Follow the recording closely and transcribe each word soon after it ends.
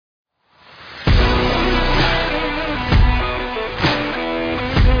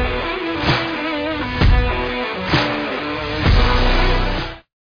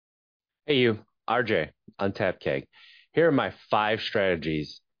Hey, you, RJ, Untapped Keg. Here are my five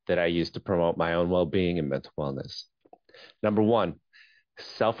strategies that I use to promote my own well being and mental wellness. Number one,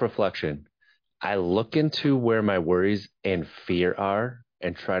 self reflection. I look into where my worries and fear are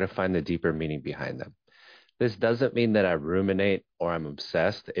and try to find the deeper meaning behind them. This doesn't mean that I ruminate or I'm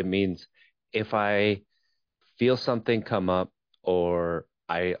obsessed. It means if I feel something come up or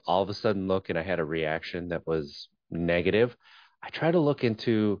I all of a sudden look and I had a reaction that was negative, I try to look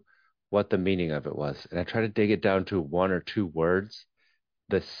into what the meaning of it was. And I try to dig it down to one or two words,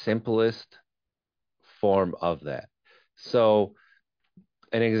 the simplest form of that. So,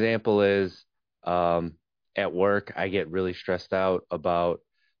 an example is at work, I get really stressed out about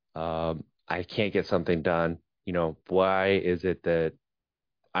I can't get something done. Why is it that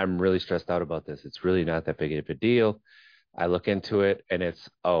I'm really stressed out about this? It's really not that big of a deal. I look into it and it's,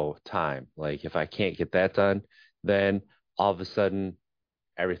 oh, time. Like if I can't get that done, then all of a sudden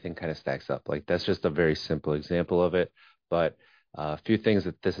everything kind of stacks up. Like that's just a very simple example of it. But a few things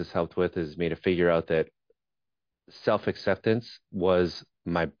that this has helped with is me to figure out that self acceptance was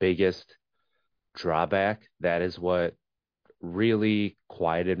my biggest drawback. That is what really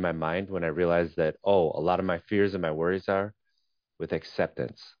quieted my mind when I realized that, oh, a lot of my fears and my worries are with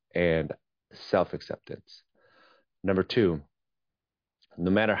acceptance and self acceptance. Number two,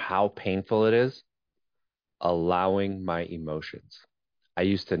 no matter how painful it is, allowing my emotions. I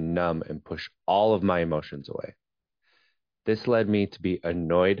used to numb and push all of my emotions away. This led me to be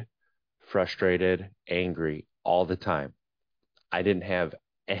annoyed, frustrated, angry all the time. I didn't have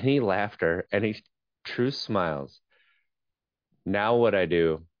any laughter, any true smiles. Now, what I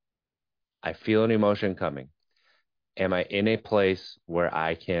do, I feel an emotion coming. Am I in a place where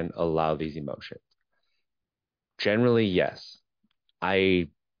I can allow these emotions? Generally, yes. I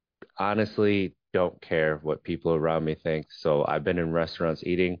honestly don't care what people around me think. So I've been in restaurants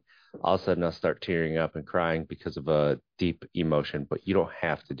eating. All of a sudden, I'll start tearing up and crying because of a deep emotion, but you don't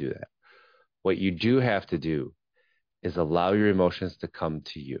have to do that. What you do have to do is allow your emotions to come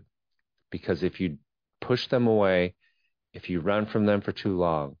to you. Because if you push them away, if you run from them for too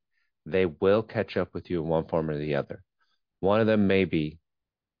long, they will catch up with you in one form or the other. One of them may be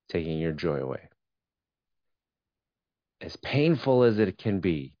taking your joy away. As painful as it can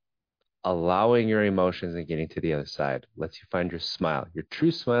be, allowing your emotions and getting to the other side lets you find your smile, your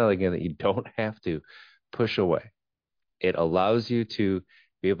true smile again that you don't have to push away. It allows you to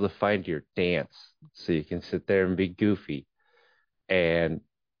be able to find your dance so you can sit there and be goofy. And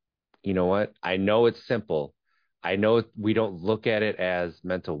you know what? I know it's simple. I know we don't look at it as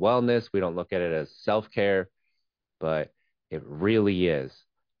mental wellness, we don't look at it as self care, but it really is.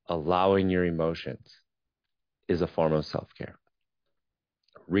 Allowing your emotions is a form of self care.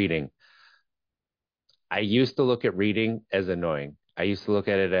 Reading. I used to look at reading as annoying. I used to look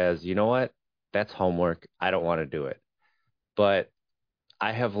at it as, you know what? That's homework. I don't want to do it. But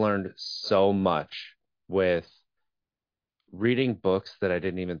I have learned so much with reading books that I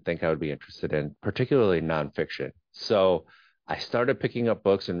didn't even think I would be interested in, particularly nonfiction. So I started picking up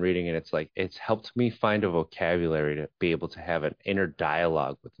books and reading, and it's like it's helped me find a vocabulary to be able to have an inner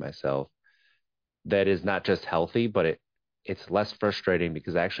dialogue with myself that is not just healthy, but it's less frustrating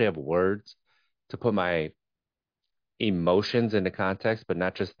because I actually have words to put my emotions into context, but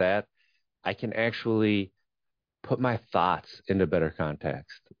not just that. I can actually put my thoughts into better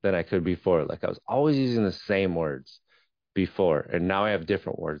context than I could before. Like I was always using the same words before, and now I have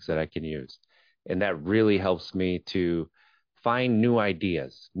different words that I can use. And that really helps me to find new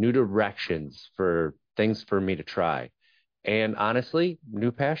ideas, new directions for things for me to try, and honestly,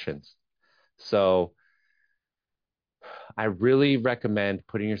 new passions. So I really recommend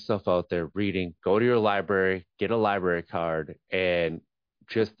putting yourself out there, reading, go to your library, get a library card, and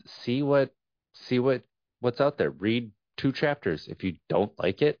just see what's out there. Read two chapters. If you don't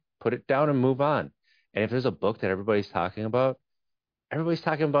like it, put it down and move on. And if there's a book that everybody's talking about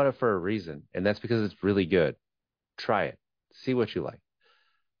it for a reason, and that's because it's really good. Try it. See what you like.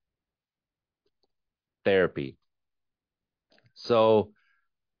 Therapy. So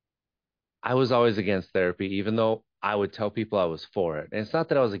I was always against therapy, even though I would tell people I was for it. And it's not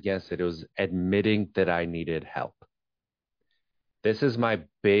that I was against it, it was admitting that I needed help. This is my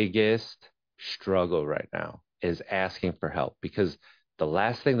biggest struggle right now is asking for help because the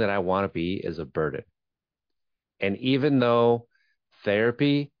last thing that I want to be is a burden. And even though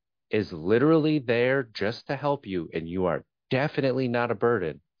therapy is literally there just to help you and you are definitely not a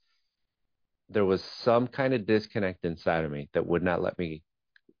burden, there was some kind of disconnect inside of me that would not let me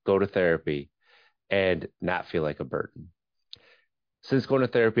go to therapy and not feel like a burden. Since going to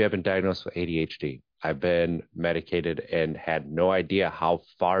therapy, I've been diagnosed with ADHD. I've been medicated and had no idea how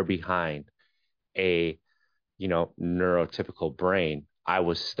far behind a, neurotypical brain I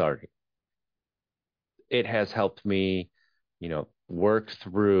was starting. It has helped me, work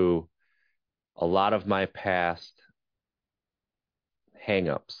through a lot of my past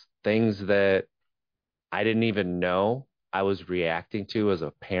hangups, things that I didn't even know I was reacting to as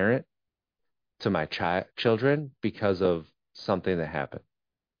a parent to my children because of something that happened.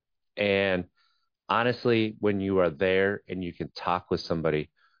 And honestly, when you are there and you can talk with somebody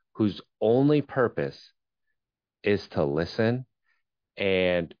whose only purpose is to listen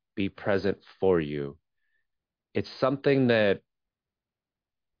and be present for you, it's something that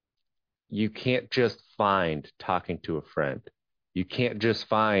you can't just find talking to a friend. You can't just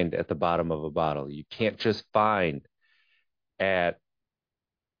find at the bottom of a bottle. You can't just find at,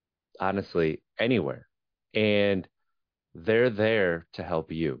 honestly, anywhere. And they're there to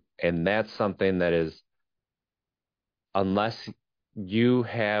help you. And that's something that is, unless you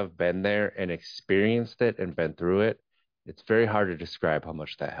have been there and experienced it and been through it, it's very hard to describe how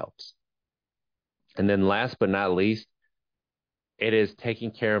much that helps. And then last but not least, it is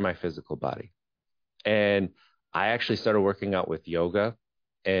taking care of my physical body. And I actually started working out with yoga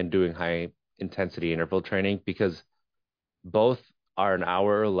and doing high intensity interval training because both are an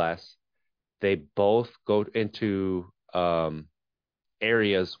hour or less. They both go into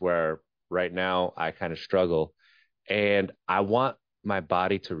areas where right now I kind of struggle. And I want my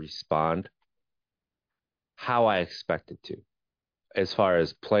body to respond how I expect it to, as far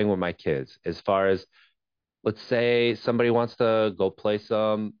as playing with my kids, as far as, let's say somebody wants to go play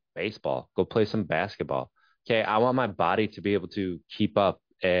some baseball, go play some basketball. Okay, I want my body to be able to keep up.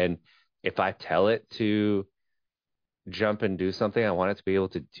 And if I tell it to jump and do something, I want it to be able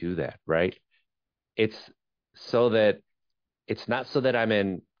to do that, right? It's so that it's not so that I'm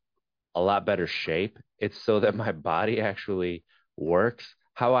in a lot better shape. It's so that my body actually works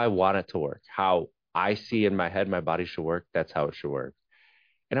how I want it to work, how I see in my head my body should work. That's how it should work.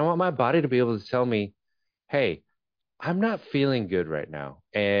 And I want my body to be able to tell me, hey, I'm not feeling good right now.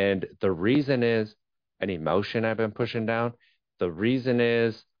 And the reason is an emotion I've been pushing down. The reason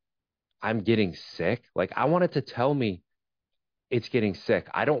is I'm getting sick. Like, I want it to tell me it's getting sick.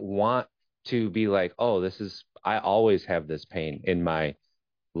 I don't want to be like, oh, I always have this pain in my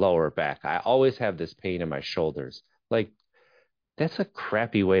lower back. I always have this pain in my shoulders. Like, that's a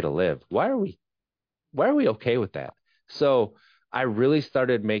crappy way to live. Why are we okay with that? So I really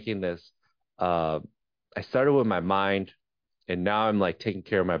started making this, uh, I started with my mind, and now I'm like taking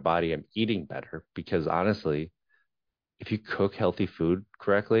care of my body. I'm eating better because honestly, if you cook healthy food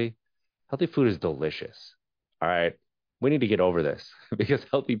correctly, healthy food is delicious. All right. We need to get over this because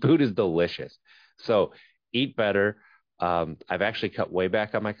healthy food is delicious. So eat better. I've actually cut way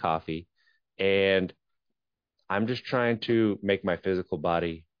back on my coffee, and I'm just trying to make my physical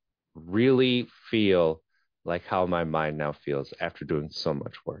body really feel like how my mind now feels after doing so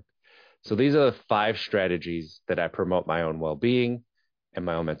much work. So these are the 5 strategies that I promote my own well-being and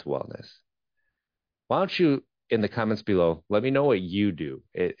my own mental wellness. Why don't you, in the comments below, let me know what you do.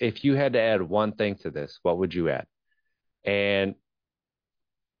 If you had to add one thing to this, what would you add? And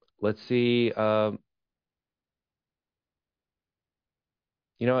let's see, you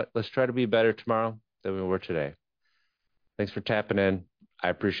know what? Let's try to be better tomorrow than we were today. Thanks for tapping in. I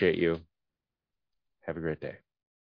appreciate you. Have a great day.